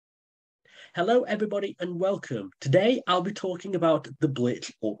Hello, everybody, and welcome. Today, I'll be talking about the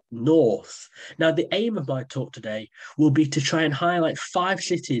Blitz up north. Now, the aim of my talk today will be to try and highlight 5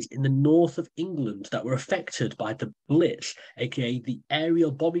 cities in the north of England that were affected by the Blitz, aka the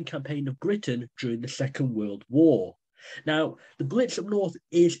aerial bombing campaign of Britain during the Second World War. Now, the Blitz up north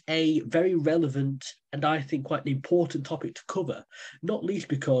is a very relevant and I think quite an important topic to cover, not least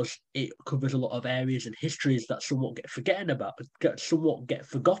because it covers a lot of areas and histories that somewhat get forgotten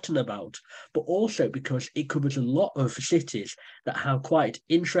about, but also because it covers a lot of cities that have quite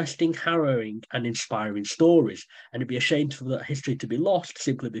interesting, harrowing, and inspiring stories. And it'd be a shame for that history to be lost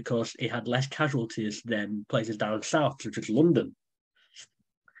simply because it had less casualties than places down south, such as London.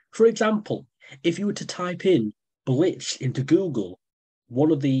 For example, if you were to type in Blitz into Google,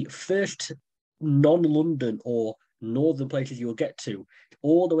 one of the first non-London or northern places you'll get to,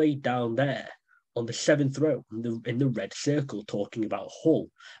 all the way down there on the seventh row in the red circle, talking about Hull.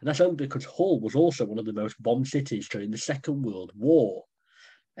 And that's only because Hull was also one of the most bombed cities during the Second World War.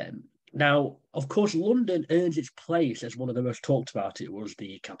 Now, of course, London earns its place as one of the most talked about. It was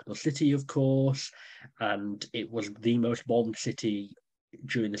the capital city, of course, and it was the most bombed city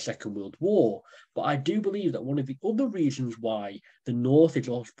during the Second World War. But I do believe that one of the other reasons why the North is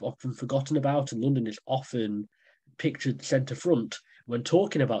often forgotten about and London is often pictured centre front when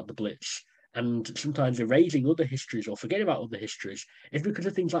talking about the Blitz and sometimes erasing other histories or forgetting about other histories is because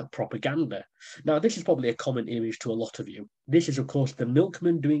of things like propaganda. Now, this is probably a common image to a lot of you. This is, of course, the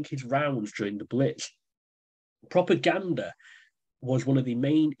milkman doing his rounds during the Blitz. Propaganda was one of the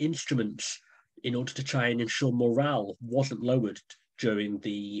main instruments in order to try and ensure morale wasn't lowered during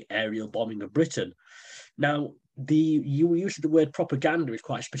the aerial bombing of Britain. Now, the use of the word propaganda is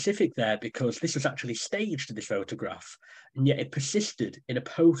quite specific there because this was actually staged in this photograph, and yet it persisted in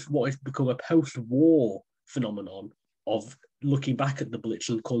what has become a post-war phenomenon of looking back at the Blitz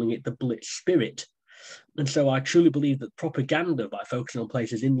and calling it the Blitz spirit. And so I truly believe that propaganda, by focusing on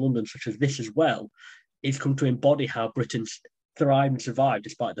places in London such as this as well, is come to embody how Britain thrived and survived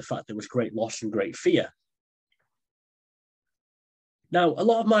despite the fact there was great loss and great fear. Now, a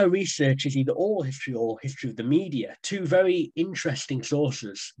lot of my research is either oral history or history of the media, two very interesting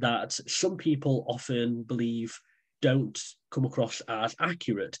sources that some people often believe don't come across as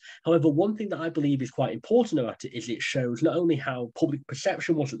accurate. However, one thing that I believe is quite important about it is it shows not only how public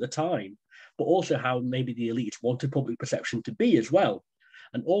perception was at the time, but also how maybe the elites wanted public perception to be as well.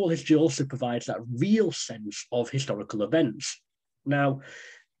 And oral history also provides that real sense of historical events. Now,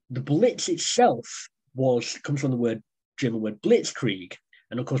 the Blitz itself comes from the German word Blitzkrieg.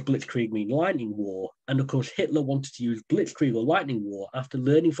 And of course, Blitzkrieg means lightning war. And of course, Hitler wanted to use Blitzkrieg or lightning war after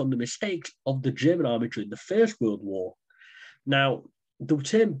learning from the mistakes of the German army during the First World War. Now, the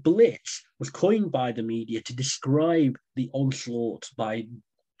term Blitz was coined by the media to describe the onslaught by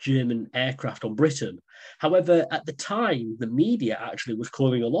German aircraft on Britain. However, at the time, the media actually was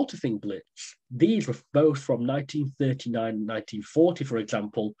calling a lot of things Blitz. These were both from 1939 and 1940, for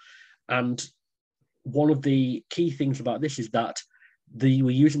example. And one of the key things about this is that they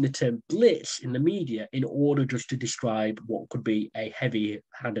were using the term Blitz in the media in order just to describe what could be a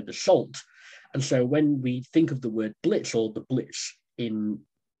heavy-handed assault. And so when we think of the word Blitz or the Blitz in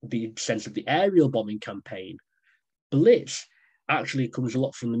the sense of the aerial bombing campaign, Blitz actually comes a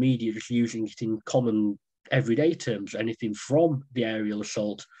lot from the media just using it in common everyday terms, anything from the aerial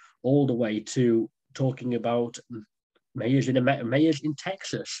assault all the way to talking about mayors in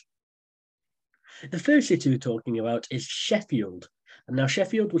Texas. The first city we're talking about is Sheffield. And now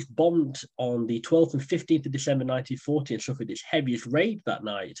Sheffield was bombed on the 12th and 15th of December 1940 and suffered its heaviest raid that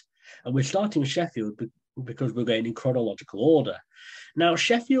night. And we're starting with Sheffield because we're going in chronological order. Now,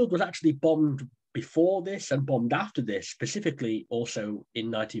 Sheffield was actually bombed before this and bombed after this, specifically also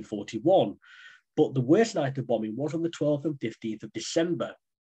in 1941. But the worst night of bombing was on the 12th and 15th of December.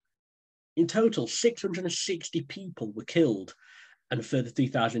 In total, 660 people were killed and a further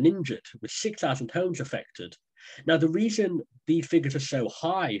 3,000 injured, with 6,000 homes affected. Now, the reason these figures are so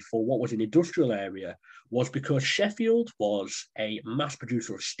high for what was an industrial area was because Sheffield was a mass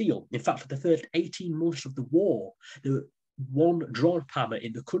producer of steel. In fact, for the first 18 months of the war, the one drawn hammer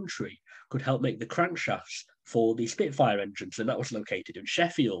in the country could help make the crankshafts for the Spitfire engines, and that was located in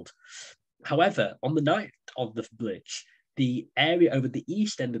Sheffield. However, on the night of the Blitz, the area over the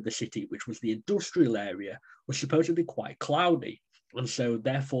east end of the city, which was the industrial area, was supposedly quite cloudy. And so,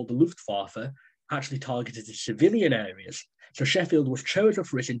 therefore, the Luftwaffe actually targeted the civilian areas. So Sheffield was chosen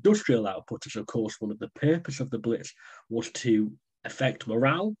for its industrial output, as of course one of the purpose of the Blitz was to affect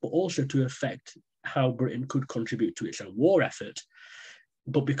morale, but also to affect how Britain could contribute to its own war effort.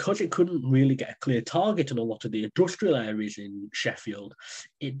 But because it couldn't really get a clear target in a lot of the industrial areas in Sheffield,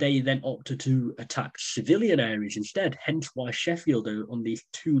 they then opted to attack civilian areas instead. Hence why Sheffield on these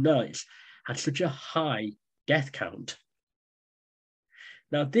 2 nights had such a high death count.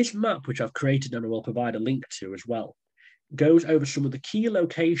 Now, this map, which I've created and I will provide a link to as well, goes over some of the key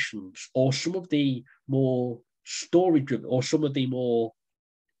locations or some of the more story-driven or some of the more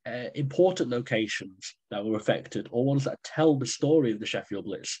important locations that were affected or ones that tell the story of the Sheffield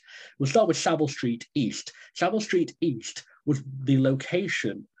Blitz. We'll start with Savile Street East. Savile Street East was the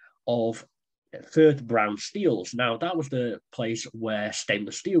location of Firth Brown Steels. Now, that was the place where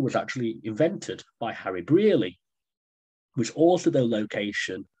stainless steel was actually invented by Harry Brearley. It was also the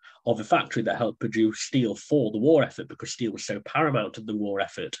location of a factory that helped produce steel for the war effort because steel was so paramount to the war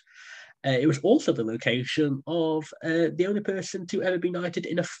effort. It was also the location of the only person to ever be knighted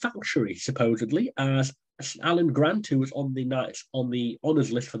in a factory, supposedly, as Alan Grant, who was on the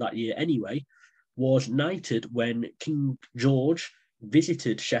honours list for that year anyway, was knighted when King George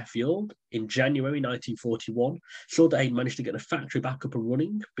visited Sheffield in January 1941, saw that he'd managed to get the factory back up and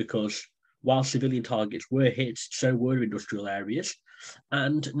running because while civilian targets were hit, so were industrial areas,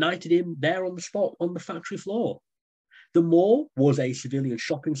 and knighted him there on the spot on the factory floor. The Moor was a civilian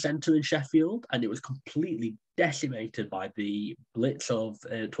shopping centre in Sheffield, and it was completely decimated by the Blitz of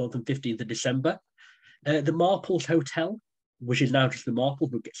 12th and 15th of December. The Marples Hotel, which is now just the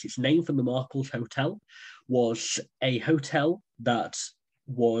Marples, but gets its name from the Marples Hotel, was a hotel that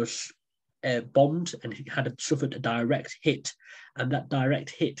was bombed and had suffered a direct hit. And that direct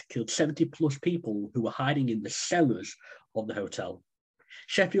hit killed 70 plus people who were hiding in the cellars of the hotel.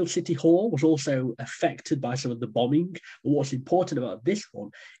 Sheffield City Hall was also affected by some of the bombing. But what's important about this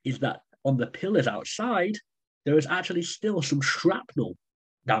one is that on the pillars outside, there is actually still some shrapnel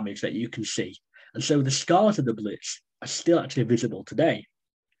damage that you can see. And so the scars of the Blitz are still actually visible today.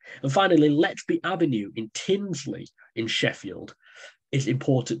 And finally, Letchby Avenue in Tinsley in Sheffield is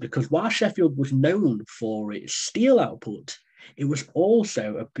important because while Sheffield was known for its steel output, it was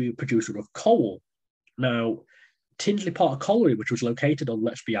also a producer of coal. Now, Tinsley Park Colliery, which was located on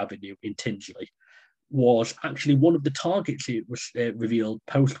Letchby Avenue in Tinsley, was actually one of the targets it was revealed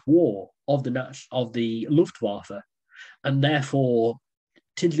post-war of the Luftwaffe, and therefore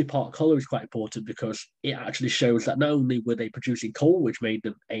Tinsley Park Colliery is quite important because it actually shows that not only were they producing coal, which made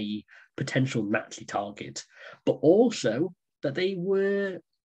them a potential Nazi target, but also that they were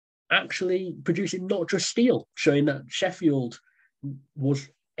actually producing not just steel, showing that Sheffield was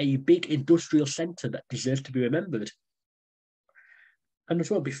a big industrial centre that deserves to be remembered. And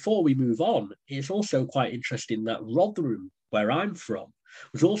as well, before we move on, it's also quite interesting that Rotherham, where I'm from,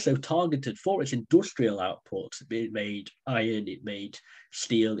 was also targeted for its industrial output. It made iron, it made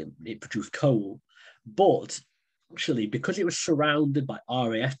steel, it produced coal. But actually, because it was surrounded by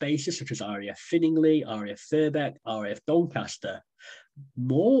RAF bases such as RAF Finningley, RAF Furbeck, RAF Doncaster,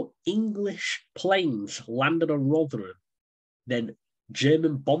 more English planes landed on Rotherham than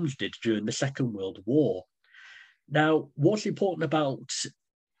German bombs did during the Second World War. Now, what's important about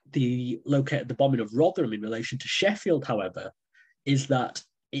the bombing of Rotherham in relation to Sheffield, however, is that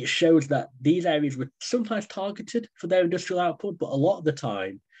it shows that these areas were sometimes targeted for their industrial output, but a lot of the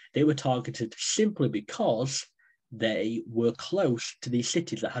time they were targeted simply because they were close to these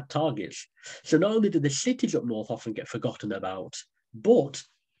cities that had targets. So not only did the cities up north often get forgotten about, but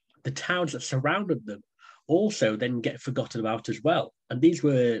the towns that surrounded them also then get forgotten about as well. And these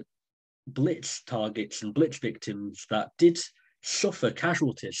were Blitz targets and Blitz victims that did suffer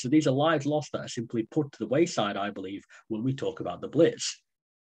casualties. So these are lives lost that are simply put to the wayside, I believe, when we talk about the Blitz.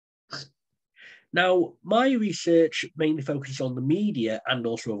 Now, my research mainly focuses on the media and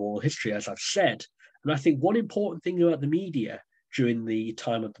also of oral history, as I've said. And I think one important thing about the media during the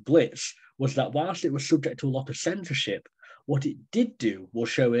time of the Blitz was that whilst it was subject to a lot of censorship, what it did do was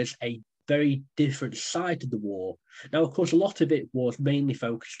show us a very different side to the war. Now, of course, a lot of it was mainly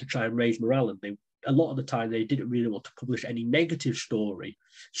focused to try and raise morale, and a lot of the time they didn't really want to publish any negative story.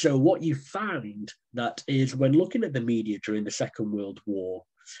 So what you find that is when looking at the media during the Second World War,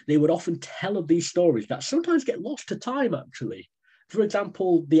 they would often tell of these stories that sometimes get lost to time, actually. For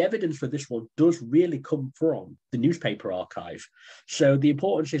example, the evidence for this one does really come from the newspaper archive. So the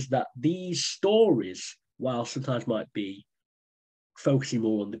importance is that these stories, while sometimes might be focusing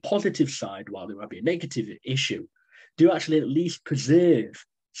more on the positive side, while there might be a negative issue, do actually at least preserve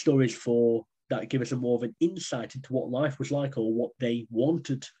stories that give us a more of an insight into what life was like or what they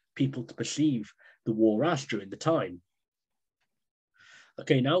wanted people to perceive the war as during the time.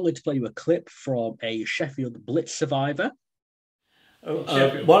 Okay, now I'm going to play you a clip from a Sheffield Blitz survivor.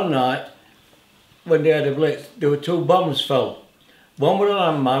 One night, when they had a Blitz, there were 2 bombs fell. One was a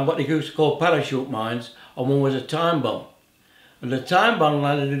landmine, what they used to call parachute mines, and one was a time bomb. And the time bomb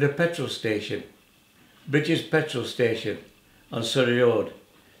landed at a petrol station, British petrol station on Surrey Road,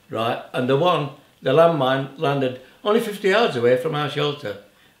 right? And the landmine landed only 50 yards away from our shelter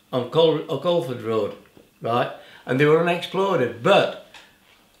on Colford Road, right? And they were unexploded, but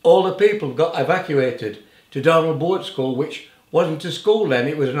all the people got evacuated to Donald Boat School, which wasn't a school then,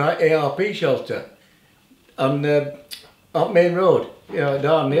 it was an ARP shelter on Main Road, you know,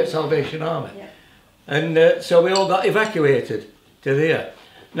 down near Salvation Army. Yeah. And so we all got evacuated to there.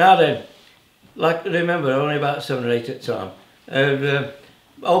 Now then, like remember, only about 7 or 8 at the time. And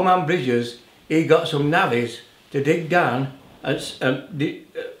old man Bridges, he got some navvies to dig down, and the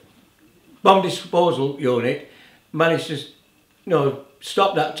bomb disposal unit managed to,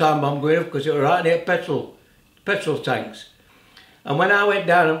 stop that time bomb going up because it was right near petrol tanks. And when I went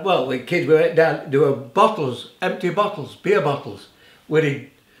down, well, we went down, there were bottles, empty bottles, beer bottles, where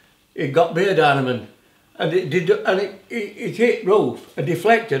he got beer down them, and it hit roof and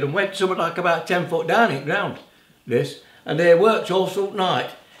deflected and went something like about 10 foot down it ground, and they worked all through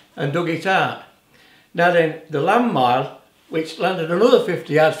night and dug it out. Now then, the landmine, which landed another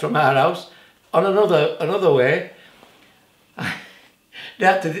 50 yards from our house, on another way, they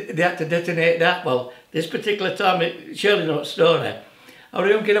had to detonate that. Well, this particular time, Shirley not Stoney, I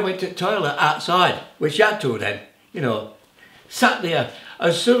remember I went to the toilet outside, which you had to then, sat there,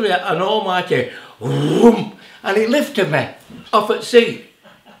 and suddenly an almighty whoom, and it lifted me off at sea.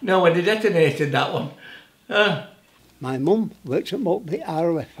 When they detonated that one. My mum worked at Maltby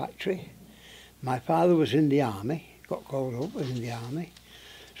ROF factory. My father was in the army, got called up, was in the army.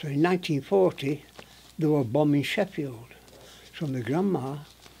 So in 1940, they were bombing Sheffield. So my grandma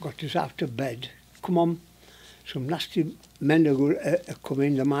got us out of bed. Come on, some nasty men are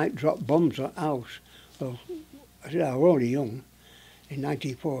coming, they might drop bombs on the house. Well, I said, I was only young in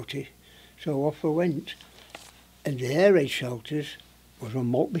 1940, so off I went. And the air raid shelters was on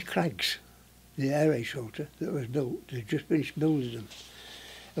Maltby Crags, the air raid shelter that was built. They'd just finished building them.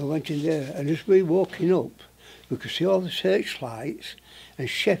 I went in there, and as we were walking up, we could see all the searchlights, and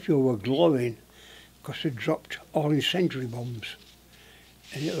Sheffield were glowing because they dropped all incendiary bombs.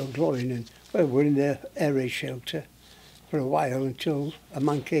 And it was glowing, and well, we were in the air raid shelter for a while until a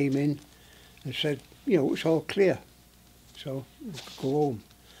man came in and said, it's all clear, so we could go home.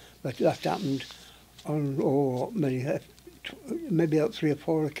 But that happened on maybe about 3 or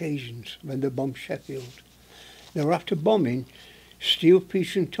 4 occasions when they bombed Sheffield. They were after bombing steel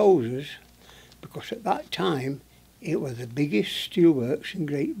piece and towsers because at that time it was the biggest steelworks in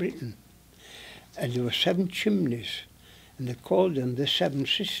Great Britain, and there were 7 chimneys, and they called them the Seven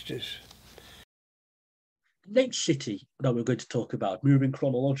Sisters. The next city that we're going to talk about, moving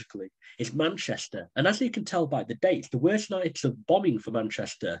chronologically, is Manchester. And as you can tell by the dates, the worst nights of bombing for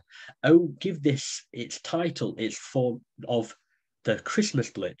Manchester give this its title, its form of the Christmas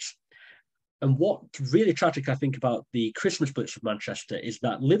Blitz. And what's really tragic, I think, about the Christmas Blitz of Manchester is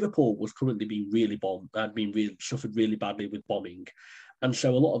that Liverpool was currently being really bombed, suffered really badly with bombing. And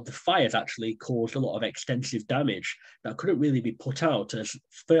so a lot of the fires actually caused a lot of extensive damage that couldn't really be put out as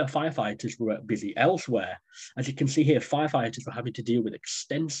firefighters were busy elsewhere. As you can see here, firefighters were having to deal with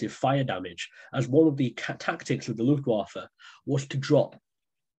extensive fire damage, as one of the tactics of the Luftwaffe was to drop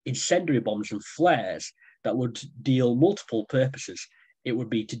incendiary bombs and flares that would deal multiple purposes. It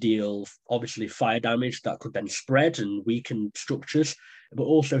would be to deal, obviously, fire damage that could then spread and weaken structures, but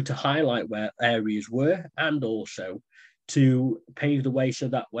also to highlight where areas were, and also to pave the way so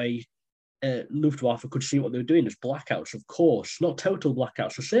that way Luftwaffe could see what they were doing as blackouts, of course. Not total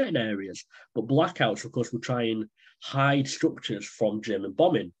blackouts for certain areas, but blackouts, of course, would try and hide structures from German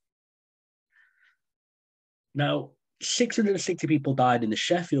bombing. Now, 660 people died in the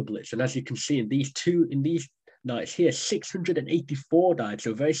Sheffield Blitz, and as you can see in these nights here, 684 died,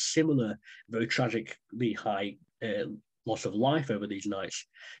 so very similar, very tragically high loss of life over these nights.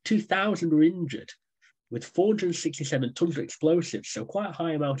 2,000 were injured, with 467 tons of explosives, so quite a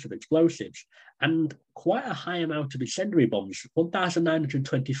high amount of explosives, and quite a high amount of incendiary bombs,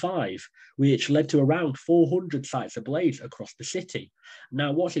 1,925, which led to around 400 sites ablaze across the city.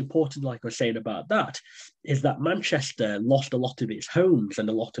 Now, what's important, like I was saying about that, is that Manchester lost a lot of its homes and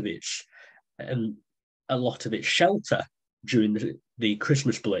a lot of its shelter during the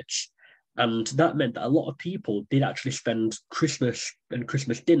Christmas Blitz. And that meant that a lot of people did actually spend Christmas and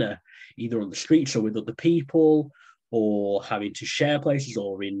Christmas dinner either on the streets or with other people, or having to share places,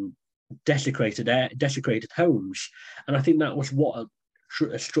 or in desecrated homes. And I think that was what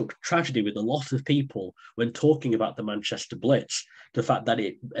struck tragedy with a lot of people when talking about the Manchester Blitz, the fact that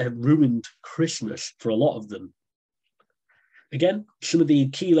it ruined Christmas for a lot of them. Again, some of the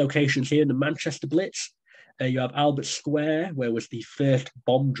key locations here in the Manchester Blitz. You have Albert Square, where was the first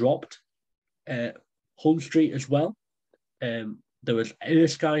bomb dropped. Hull Street as well. There was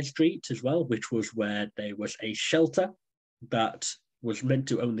Erskine Street as well, which was where there was a shelter that was meant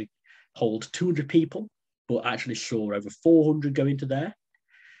to only hold 200 people, but actually saw over 400 go into there.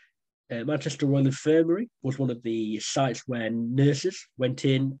 Manchester Royal Infirmary was one of the sites where nurses went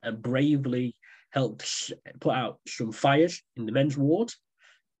in and bravely helped put out some fires in the men's ward.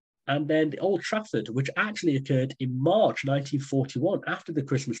 And then the Old Trafford, which actually occurred in March 1941 after the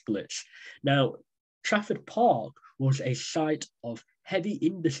Christmas Blitz. Now, Trafford Park was a site of heavy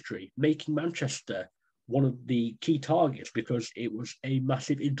industry, making Manchester one of the key targets because it was a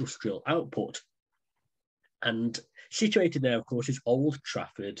massive industrial output. And situated there, of course, is Old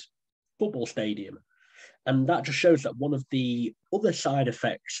Trafford Football Stadium. And that just shows that one of the other side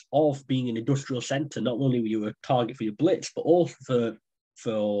effects of being an industrial centre, not only were you a target for your blitz, but also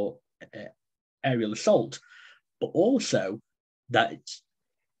for aerial assault, but also that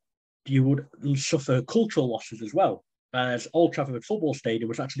you would suffer cultural losses as well, as Old Trafford Football Stadium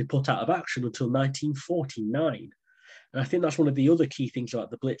was actually put out of action until 1949. And I think that's one of the other key things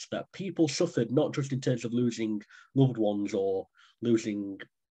about the Blitz, that people suffered not just in terms of losing loved ones or losing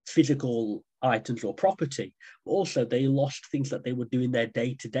physical items or property, but also they lost things that they would do in their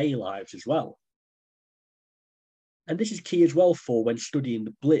day-to-day lives as well. And this is key as well for when studying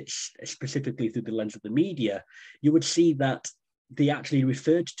the Blitz, specifically through the lens of the media. You would see that they actually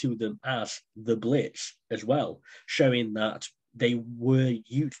referred to them as the Blitz as well, showing that they were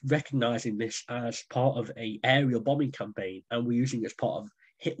recognizing this as part of an aerial bombing campaign and were using it as part of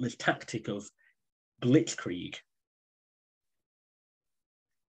Hitler's tactic of blitzkrieg.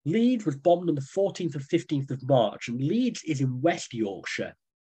 Leeds was bombed on the 14th and 15th of March, and Leeds is in West Yorkshire.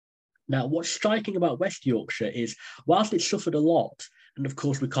 Now, what's striking about West Yorkshire is, whilst it suffered a lot, and of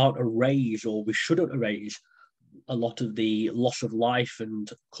course we can't erase, or we shouldn't erase, a lot of the loss of life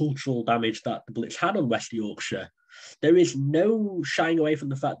and cultural damage that the Blitz had on West Yorkshire, there is no shying away from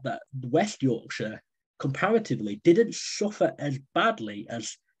the fact that West Yorkshire, comparatively, didn't suffer as badly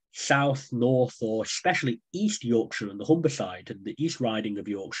as South, North, or especially East Yorkshire and the Humberside and the East Riding of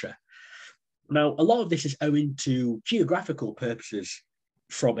Yorkshire. Now, a lot of this is owing to geographical purposes.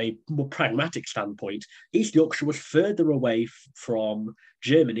 From a more pragmatic standpoint, East Yorkshire was further away from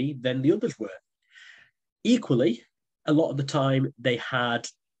Germany than the others were. Equally, a lot of the time they had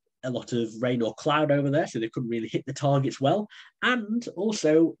a lot of rain or cloud over there, so they couldn't really hit the targets well. And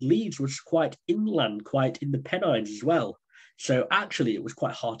also, Leeds was quite inland, quite in the Pennines as well. So actually, it was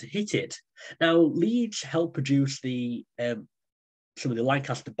quite hard to hit it. Now, Leeds helped produce some of the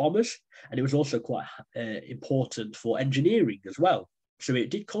Lancaster bombers, and it was also quite important for engineering as well. So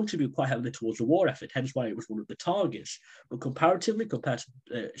it did contribute quite heavily towards the war effort, hence why it was one of the targets. But comparatively, compared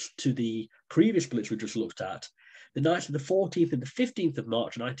to the previous Blitz we just looked at, the nights of the 14th and the 15th of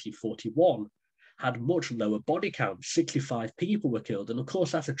March 1941 had much lower body count. 65 people were killed. And of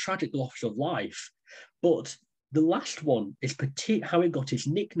course, that's a tragic loss of life. But the last one is how it got its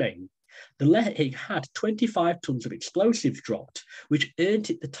nickname. It had 25 tons of explosives dropped, which earned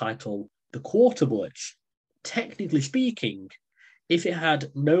it the title the Quarter Blitz. Technically speaking, if it had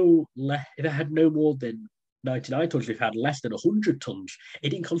no more than 99 tons, if it had less than 100 tons, it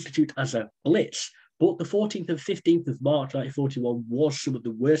didn't constitute as a blitz. But the 14th and 15th of March 1941 was some of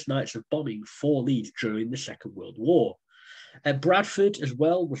the worst nights of bombing for Leeds during the Second World War. Bradford as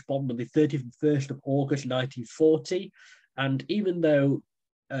well was bombed on the 31st of August 1940. And even though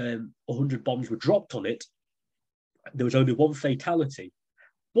 100 bombs were dropped on it, there was only one fatality.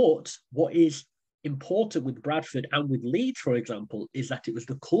 But what is important with Bradford and with Leeds, for example, is that it was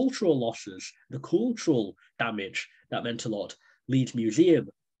the cultural losses, the cultural damage that meant a lot. Leeds Museum,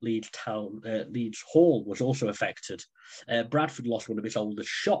 Leeds Town, Leeds Hall was also affected. Bradford lost one of its oldest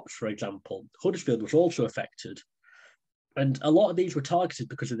shops, for example. Huddersfield was also affected. And a lot of these were targeted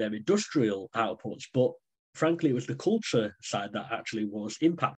because of their industrial outputs, but frankly, it was the culture side that actually was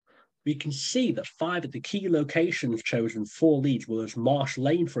impacted. We can see that 5 of the key locations chosen for Leeds was Marsh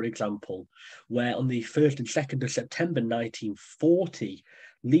Lane, for example, where on the 1st and 2nd of September 1940,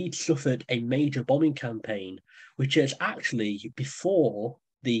 Leeds suffered a major bombing campaign, which is actually before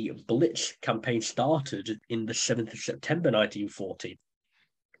the Blitz campaign started in the 7th of September 1940.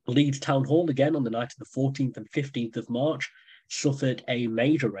 Leeds Town Hall, again, on the night of the 14th and 15th of March, suffered a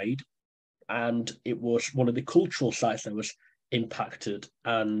major raid, and it was one of the cultural sites that was impacted.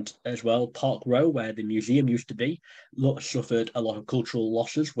 And as well, Park Row, where the museum used to be, suffered a lot of cultural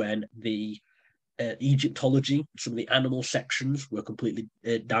losses when the Egyptology, some of the animal sections were completely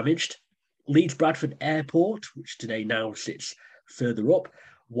damaged. Leeds Bradford Airport, which today now sits further up,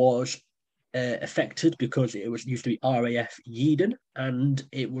 was affected because it was used to be RAF Yeadon, and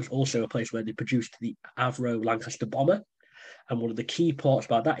it was also a place where they produced the Avro Lancaster bomber. And one of the key parts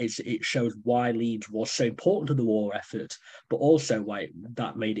about that is it shows why Leeds was so important to the war effort, but also why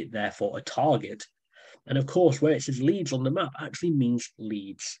that made it therefore a target. And of course, where it says Leeds on the map actually means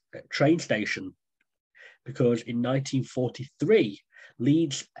Leeds train station, because in 1943,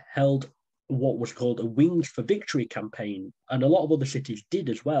 Leeds held what was called a Wings for Victory campaign, and a lot of other cities did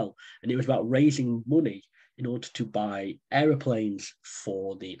as well. And it was about raising money in order to buy aeroplanes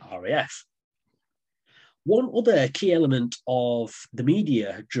for the RAF. One other key element of the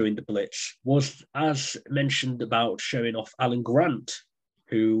media during the Blitz was, as mentioned, about showing off Alan Grant,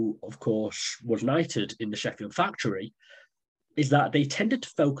 who, of course, was knighted in the Sheffield factory, is that they tended to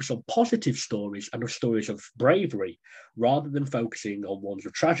focus on positive stories and stories of bravery rather than focusing on ones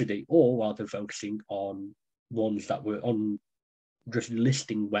of tragedy, or rather than focusing on ones that were on just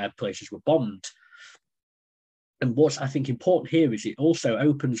listing where places were bombed. And what's, I think, important here is it also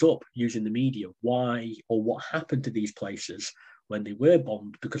opens up, using the media, why or what happened to these places when they were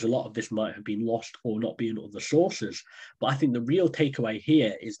bombed, because a lot of this might have been lost or not be in other sources. But I think the real takeaway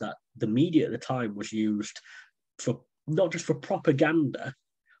here is that the media at the time was used for not just for propaganda,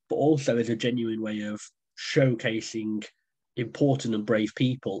 but also as a genuine way of showcasing important and brave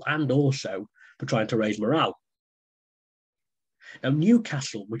people, and also for trying to raise morale. Now,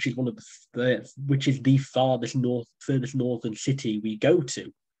 Newcastle, which is the furthest northern city we go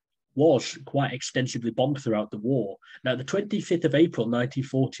to, was quite extensively bombed throughout the war. Now, the 25th of April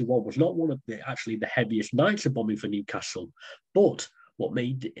 1941 was not one of the heaviest nights of bombing for Newcastle, but what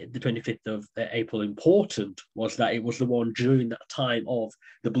made the 25th of April important was that it was the one during that time of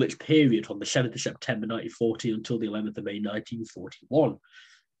the Blitz period, from the 7th of September 1940 until the 11th of May 1941.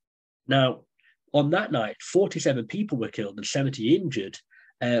 Now, on that night, 47 people were killed and 70 injured,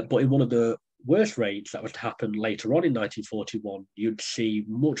 but in one of the worst raids that was to happen later on in 1941, you'd see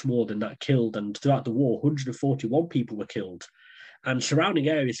much more than that killed, and throughout the war, 141 people were killed. And surrounding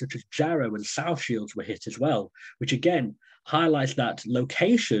areas such as Jarrow and South Shields were hit as well, which again highlights that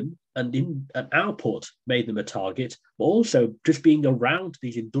location and output made them a target, but also just being around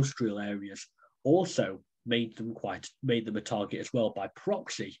these industrial areas also made them a target as well by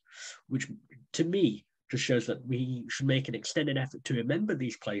proxy, which to me just shows that we should make an extended effort to remember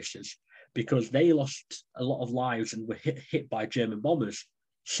these places, because they lost a lot of lives and were hit by German bombers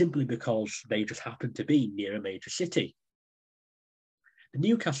simply because they just happened to be near a major city. The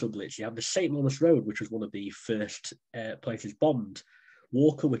Newcastle Blitz, you have the St. Lawrence Road, which was one of the first places bombed.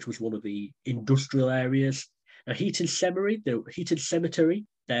 Walker, which was one of the industrial areas. Now, Heaton Cemetery,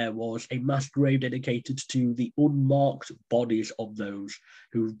 there was a mass grave dedicated to the unmarked bodies of those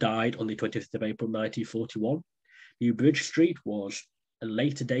who died on the 25th of April 1941. New Bridge Street was a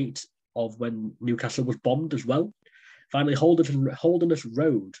later date of when Newcastle was bombed as well. Finally, Holderness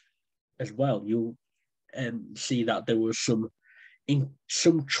Road as well. You'll see that there was some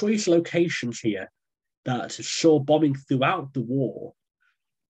choice locations here that saw bombing throughout the war.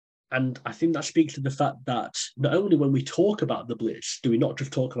 And I think that speaks to the fact that not only when we talk about the Blitz, do we not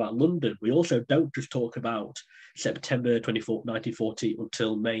just talk about London, we also don't just talk about September 24th, 1940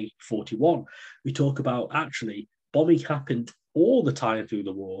 until May 41. We talk about actually bombing happened all the time through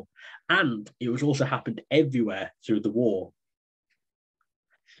the war, and it was also happened everywhere through the war.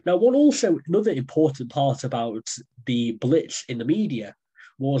 Now, another important part about the Blitz in the media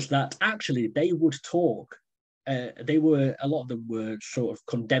was that actually they would talk. A lot of them were sort of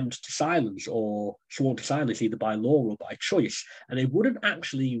condemned to silence or sworn to silence either by law or by choice, and they wouldn't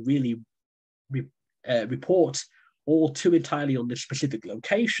actually really report all too entirely on the specific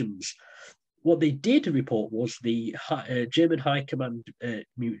locations. What they did report was the German High Command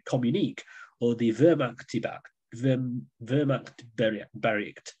Communique, or the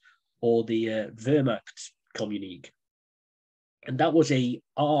Wehrmachtbericht, or the Wehrmacht Communique. And that was a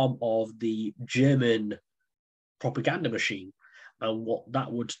arm of the German propaganda machine. And what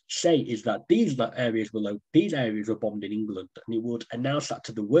that would say is that these areas were bombed in England, and it would announce that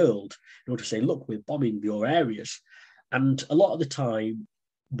to the world in order to say, look, we're bombing your areas. And a lot of the time,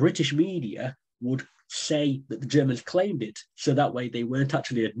 British media would say that the Germans claimed it, so that way they weren't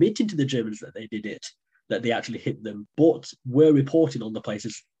actually admitting to the Germans that they did it, that they actually hit them, but were reporting on the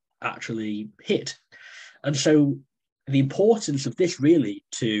places actually hit. And so the importance of this really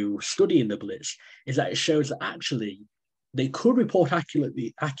to studying the Blitz is that it shows that actually they could report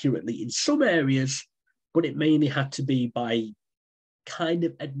accurately in some areas, but it mainly had to be by kind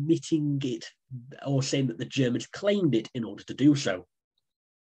of admitting it or saying that the Germans claimed it in order to do so.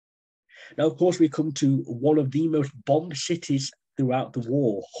 Now, of course, we come to one of the most bombed cities throughout the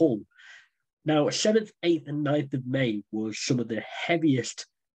war, Hull. Now, 7th, 8th, and 9th of May was some of the heaviest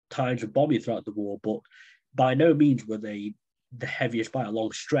times of bombing throughout the war, but by no means were they the heaviest by a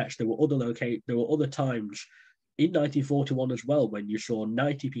long stretch. There were other times in 1941 as well when you saw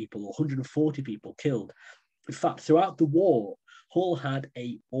 90 people or 140 people killed. In fact, throughout the war, Hull had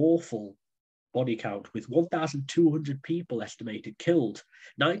an awful body count with 1,200 people estimated killed.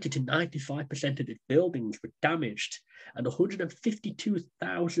 90 to 95% of its buildings were damaged, and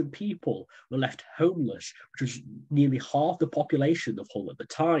 152,000 people were left homeless, which was nearly half the population of Hull at the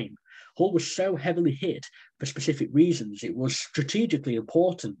time. Hull was so heavily hit for specific reasons. It was strategically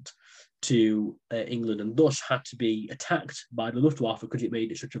important to England and thus had to be attacked by the Luftwaffe because it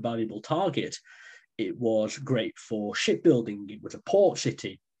made it such a valuable target. It was great for shipbuilding. It was a port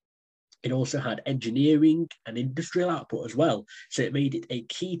city. It also had engineering and industrial output as well. So it made it a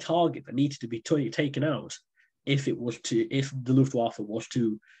key target that needed to be taken out if the Luftwaffe was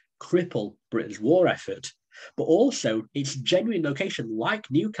to cripple Britain's war effort. But also its genuine location, like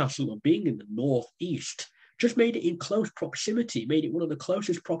Newcastle, of being in the northeast, just made it in close proximity, made it one of the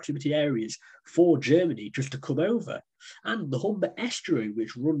closest proximity areas for Germany just to come over. And the Humber estuary,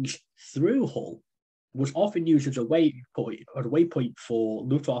 which runs through Hull, was often used as a waypoint for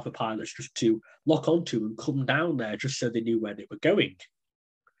Luftwaffe pilots just to lock onto and come down there just so they knew where they were going.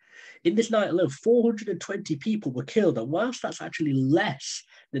 In this night alone, 420 people were killed, and whilst that's actually less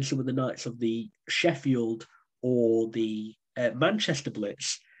than some of the nights of the Sheffield or the Manchester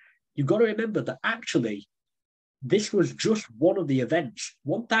Blitz, you've got to remember that actually this was just one of the events.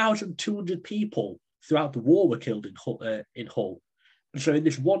 1,200 people throughout the war were killed in Hull. And so in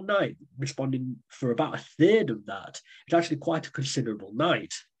this one night, responding for about a third of that, it's actually quite a considerable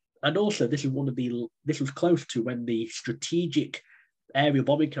night. And also, this was close to when the strategic area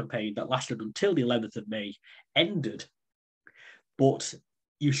bombing campaign that lasted until the 11th of May ended. But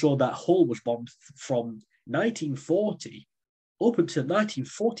you saw that Hull was bombed from 1940 up until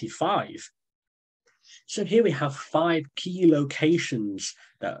 1945. So here we have 5 key locations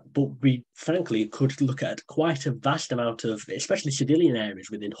but we frankly could look at quite a vast amount of, especially civilian areas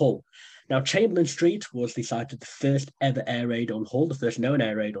within Hull. Now, Chamberlain Street was the site of the first ever air raid on Hull, the first known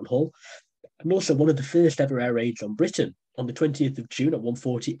air raid on Hull, and also one of the first ever air raids on Britain. On the 20th of June at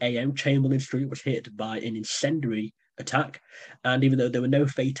 1:40 a.m, Chamberlain Street was hit by an incendiary attack, and even though there were no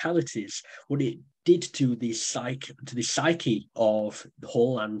fatalities, what it did to the psyche of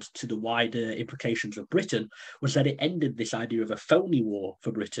Hull and to the wider implications of Britain was that it ended this idea of a phony war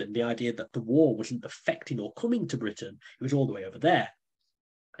for Britain, the idea that the war wasn't affecting or coming to Britain, it was all the way over there.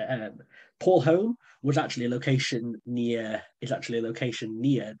 Paul Home was actually a location near the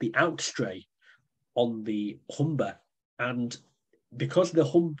Outstray on the Humber, and because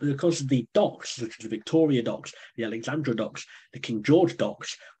the docks, such as the Victoria docks, the Alexandra docks, the King George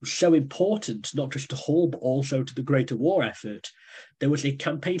docks, was so important not just to Hull but also to the Greater War effort, there was a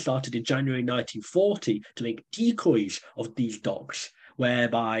campaign started in January 1940 to make decoys of these docks,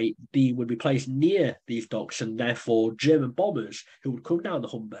 whereby they would be placed near these docks, and therefore German bombers who would come down the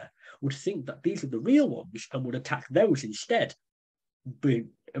Humber would think that these were the real ones and would attack those instead.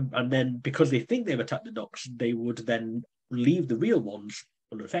 And then because they think they've attacked the docks, they would then leave the real ones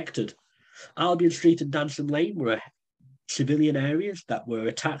unaffected. Albion Street and Danson Lane were civilian areas that were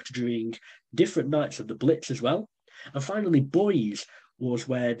attacked during different nights of the Blitz as well. And finally, Boys was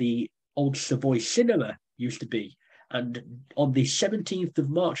where the old Savoy Cinema used to be. And on the 17th of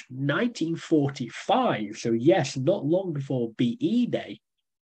March, 1945, so yes, not long before BE Day,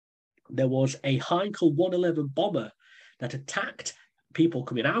 there was a Heinkel 111 bomber that attacked people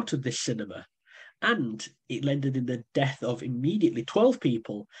coming out of this cinema. And it ended in the death of immediately 12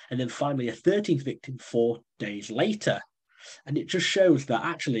 people, and then finally a 13th victim 4 days later. And it just shows that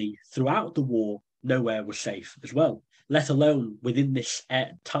actually throughout the war, nowhere was safe as well, let alone within this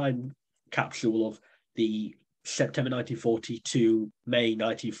time capsule of the September 1940 to May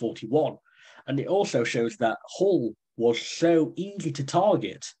 1941. And it also shows that Hull was so easy to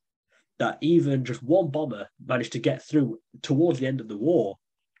target that even just one bomber managed to get through towards the end of the war.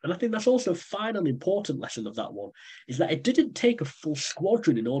 And I think that's also a final important lesson of that one, is that it didn't take a full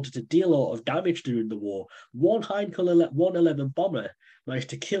squadron in order to deal a lot of damage during the war. One Heinkel 111 bomber managed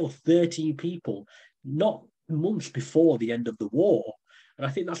to kill 13 people, not months before the end of the war. And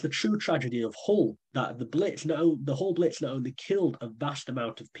I think that's the true tragedy of Hull, that the Hull Blitz not only killed a vast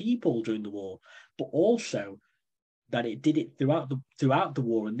amount of people during the war, but also that it did it throughout the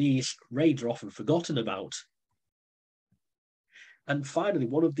war, and these raids are often forgotten about. And finally,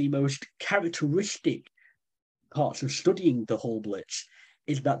 one of the most characteristic parts of studying the Hull Blitz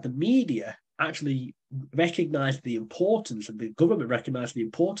is that the media actually recognised the importance, and the government recognised the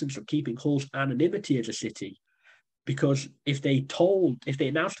importance of keeping Hull's anonymity as a city. Because if they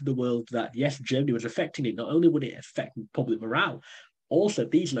announced to the world that yes, Germany was affecting it, not only would it affect public morale, also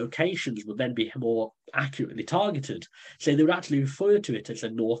these locations would then be more accurately targeted. So they would actually refer to it as a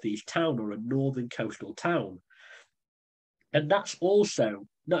northeast town or a northern coastal town. And that's also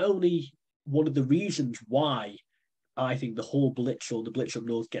not only one of the reasons why I think the whole Blitz or the Blitz up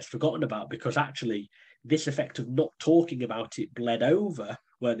north gets forgotten about, because actually this effect of not talking about it bled over,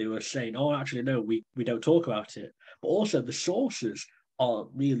 where they were saying, oh, actually, no, we don't talk about it. But also the sources aren't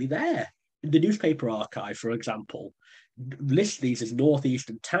really there. In the newspaper archive, for example, lists these as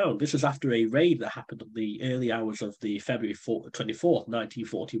northeastern town. This was after a raid that happened on the early hours of the February 24th,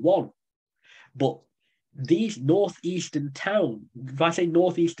 1941. But these northeastern town, if I say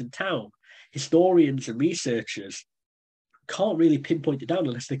northeastern town, historians and researchers can't really pinpoint it down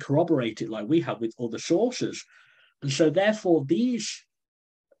unless they corroborate it like we have with other sources. And so therefore these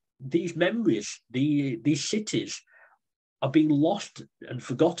memories, these cities are being lost and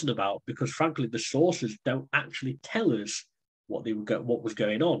forgotten about because frankly the sources don't actually tell us what was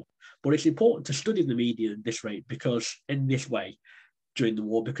going on. But it's important to study the media in this rate because in this way during the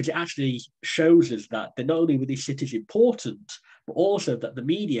war, because it actually shows us that not only were these cities important, but also that the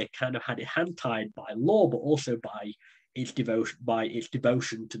media kind of had it hand tied by law, but also by its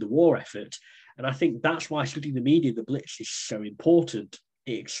devotion to the war effort. And I think that's why studying the media, the Blitz, is so important.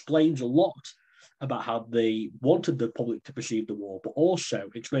 It explains a lot about how they wanted the public to perceive the war, but also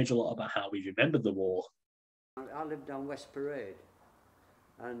explains a lot about how we remembered the war. I lived on West Parade,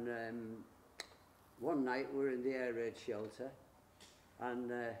 and one night we were in the air raid shelter,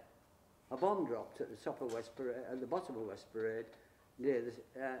 and a bomb dropped at the top of West Parade, at the bottom of West Parade, near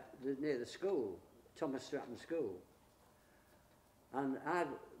the school, Thomas Stratton School. And I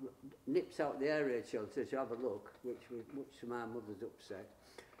nipped out the air raid shelter to have a look, which to my mother's upset,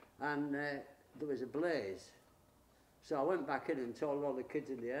 and there was a blaze. So I went back in and told all the kids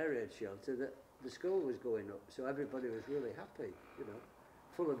in the air raid shelter that the school was going up, so everybody was really happy, you know,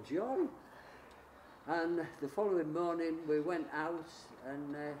 full of joy. And the following morning we went out,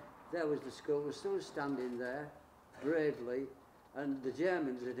 and there was the school, still standing there, bravely, and the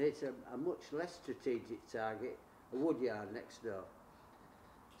Germans had hit a much less strategic target, a woodyard next door.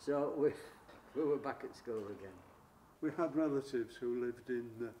 So we were back at school again. We had relatives who lived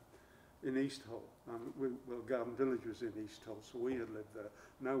in East Hull, and Garden Village was in East Hull, so we had lived there.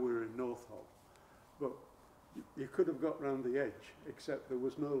 Now we're in North Hull. But you could have got round the edge, except there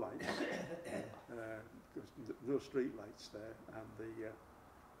was no lights. There was no street lights there, and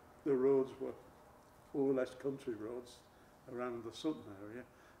the roads were more or less country roads around the Sutton area,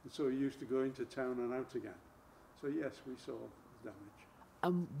 and so you used to go into town and out again. So yes, we saw damage.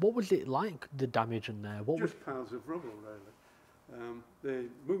 And what was it like, the damage in there? Just piles of rubble, really. They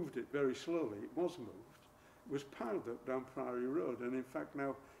moved it very slowly. It was moved. It was piled up down Priory Road, and in fact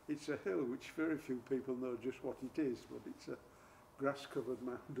now it's a hill which very few people know just what it is, but it's a grass-covered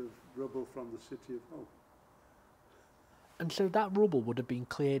mound of rubble from the city of Hull. And so that rubble would have been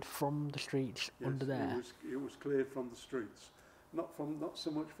cleared from the streets under there? Yes, it was cleared from the streets. Not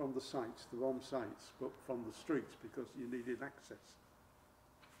so much from the sites, the bomb sites, but from the streets, because you needed access.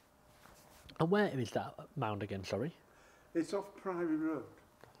 And where is that mound again, sorry? It's off Priory Road.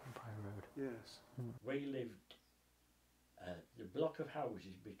 Priory Road. Yes. We lived the block of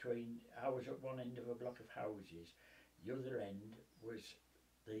houses between, I was at one end of a block of houses, the other end was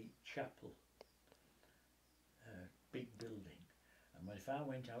the chapel, big building. And if I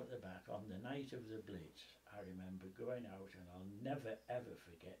went out the back on the night of the Blitz, I remember going out, and I'll never ever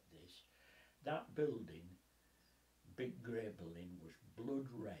forget this, that building, big grey building, was blood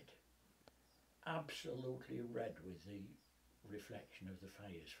red. Absolutely red with the reflection of the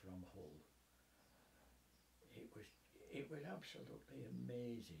fires from Hull. It was absolutely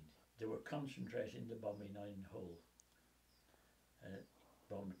amazing. They were concentrating the bombing on Hull,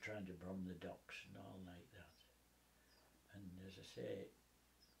 trying to bomb the docks and all like that. And as I say,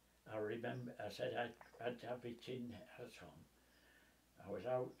 I remember I said I'd have a tin hat on. I was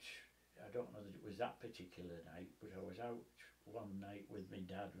out, I don't know that it was that particular night, but I was out one night with my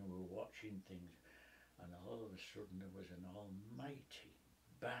dad and we were watching things, and all of a sudden there was an almighty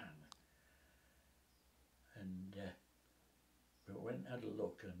bang, and we went and had a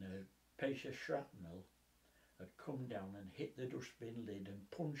look, and a piece of shrapnel had come down and hit the dustbin lid and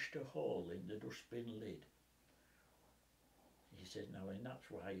punched a hole in the dustbin lid. He said, now, and that's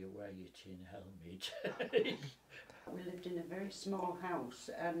why you wear your tin helmet. We lived in a very small house,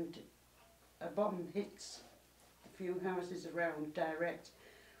 and a bomb hits the few houses around direct.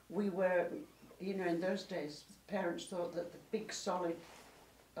 We were, you know, in those days, parents thought that the big solid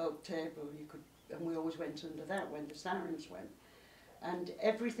oak table, and we always went under that when the sirens went. And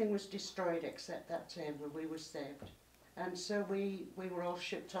everything was destroyed except that table. We were saved. And so we were all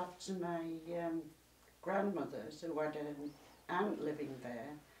shipped off to my grandmother's, who had an aunt living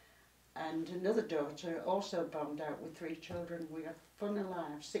there, and another daughter also bombed out with 3 children. We had fun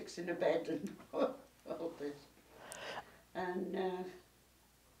alive, 6 in a bed and all this. And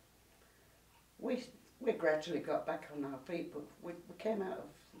we gradually got back on our feet, but we came out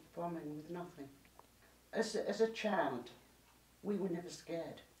of bombing with nothing. As a child, we were never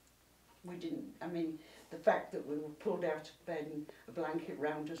scared. We didn't, I mean, the fact that we were pulled out of bed and a blanket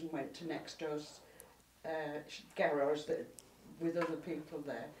round us and went to next door's garage with other people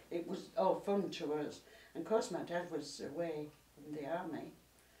there, it was all fun to us. And of course my dad was away in the army.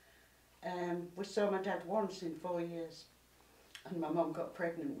 We saw my dad once in 4 years, and my mum got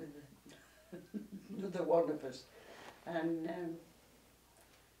pregnant with another one of us. And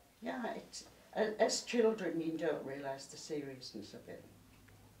yeah, as children you don't realise the seriousness of it.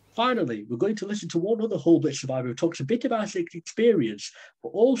 Finally, we're going to listen to one other Hull Blitz survivor who talks a bit about his experience, but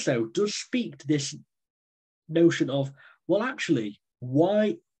also does speak to this notion of, well, actually,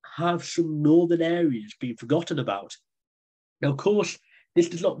 why have some northern areas been forgotten about? Now, of course, this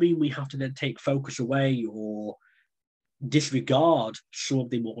does not mean we have to then take focus away or disregard some of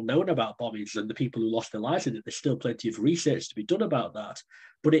the more known about bombings and the people who lost their lives in it. There's still plenty of research to be done about that.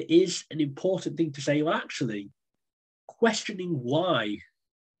 But it is an important thing to say, well, actually, questioning why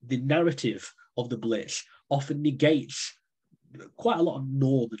the narrative of the Blitz often negates quite a lot of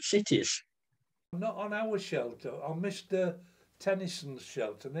northern cities. Not on our shelter, on Mr. Tennyson's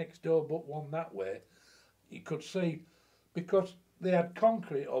shelter next door, but one that way. You could see, because they had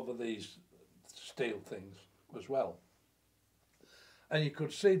concrete over these steel things as well. And you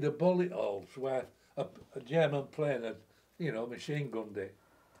could see the bullet holes where a German plane had, you know, machine gunned it.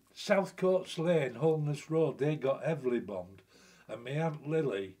 South Coates Lane, Holness Road, they got heavily bombed. And my Aunt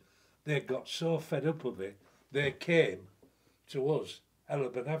Lily, they got so fed up of it, they came to us,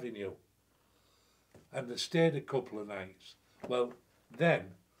 Ellerburn Avenue. And they stayed a couple of nights. Well,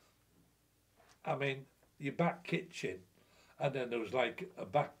 then, I mean, your back kitchen, and then there was like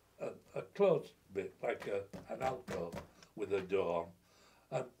a closed bit, like an alcove with a door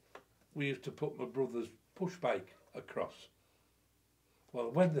on. And we used to put my brother's push bike across. Well,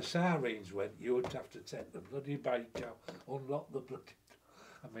 when the sirens went, you would have to take the bloody bike out, unlock the bloody...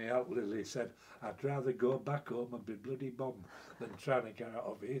 And my Aunt Lily said, I'd rather go back home and be bloody bombed than trying to get out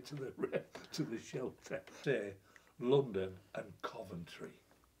of here to the shelter. Say, London and Coventry.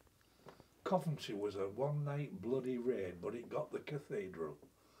 Coventry was a one-night bloody raid, but it got the cathedral.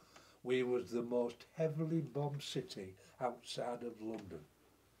 We was the most heavily bombed city outside of London.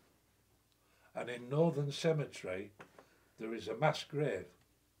 And in Northern Cemetery, there is a mass grave.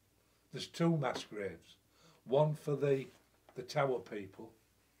 There's 2 mass graves. One for the Tower people,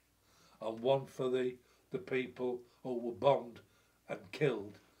 and one for the people who were bombed and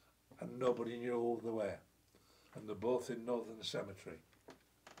killed and nobody knew who they were. And they're both in Northern Cemetery.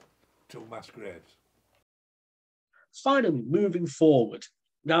 2 mass graves. Finally, moving forward,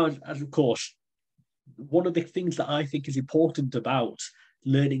 now, as of course, one of the things that I think is important about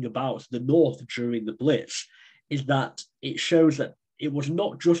learning about the North during the Blitz is that it shows that it was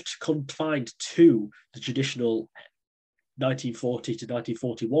not just confined to the traditional 1940 to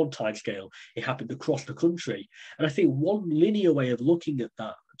 1941 timescale. It happened across the country. And I think one linear way of looking at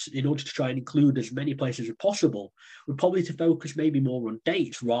that, in order to try and include as many places as possible, would probably to focus maybe more on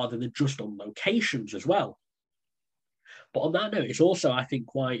dates rather than just on locations as well. But on that note, it's also, I think,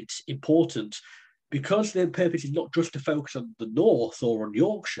 quite important, because the purpose is not just to focus on the North or on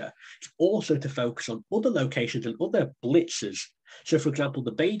Yorkshire, it's also to focus on other locations and other blitzes. So, for example,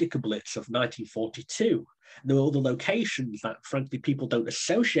 the Baedeker Blitz of 1942. There were other locations that, frankly, people don't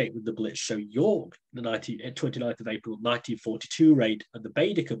associate with the Blitz. So York, the 29th of April 1942 raid and the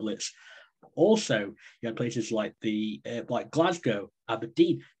Baedeker Blitz. Also, you had places like like Glasgow,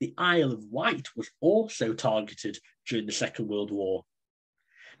 Aberdeen. The Isle of Wight was also targeted during the Second World War.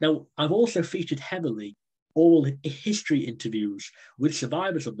 Now, I've also featured heavily all history interviews with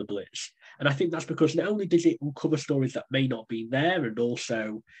survivors of the Blitz. And I think that's because not only does it uncover stories that may not be there, and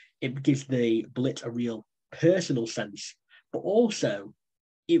also it gives the Blitz a real personal sense, but also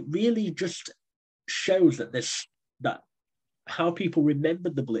it really just shows that how people remember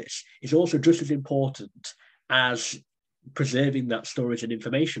the Blitz is also just as important as preserving that storage and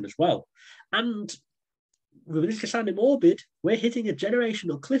information as well. And with this sounding morbid, we're hitting a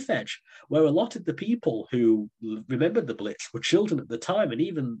generational cliff edge where a lot of the people who remembered the Blitz were children at the time, and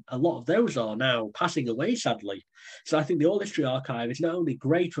even a lot of those are now passing away, sadly. So I think the All History Archive is not only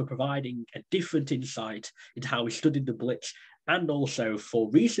great for providing a different insight into how we studied the Blitz, and also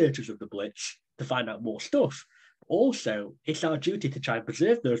for researchers of the Blitz to find out more stuff. Also, it's our duty to try and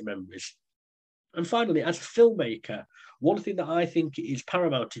preserve those memories. And finally, as a filmmaker, one thing that I think is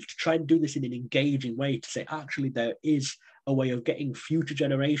paramount is to try and do this in an engaging way, to say, actually, there is a way of getting future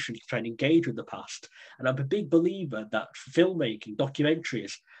generations to try and engage with the past. And I'm a big believer that filmmaking,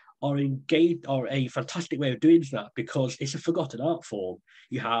 documentaries, are a fantastic way of doing that, because it's a forgotten art form.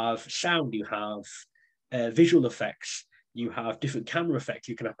 You have sound, you have visual effects, you have different camera effects,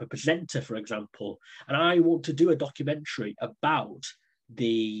 you can have a presenter, for example. And I want to do a documentary about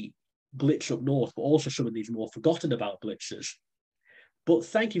the Blitz up north, but also some of these more forgotten about blitzes. But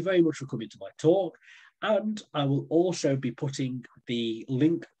thank you very much for coming to my talk. And I will also be putting the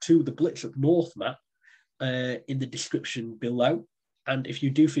link to the Blitz up north map in the description below. And if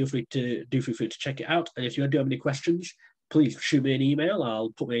you do feel free to check it out. And if you do have any questions, please shoot me an email. I'll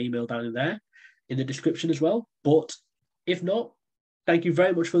put my email down in there in the description as well. But if not, thank you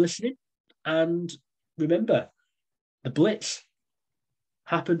very much for listening. And remember, the Blitz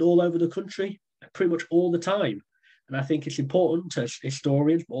happened all over the country, pretty much all the time. And I think it's important as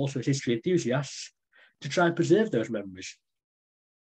historians, but also as history enthusiasts, to try and preserve those memories.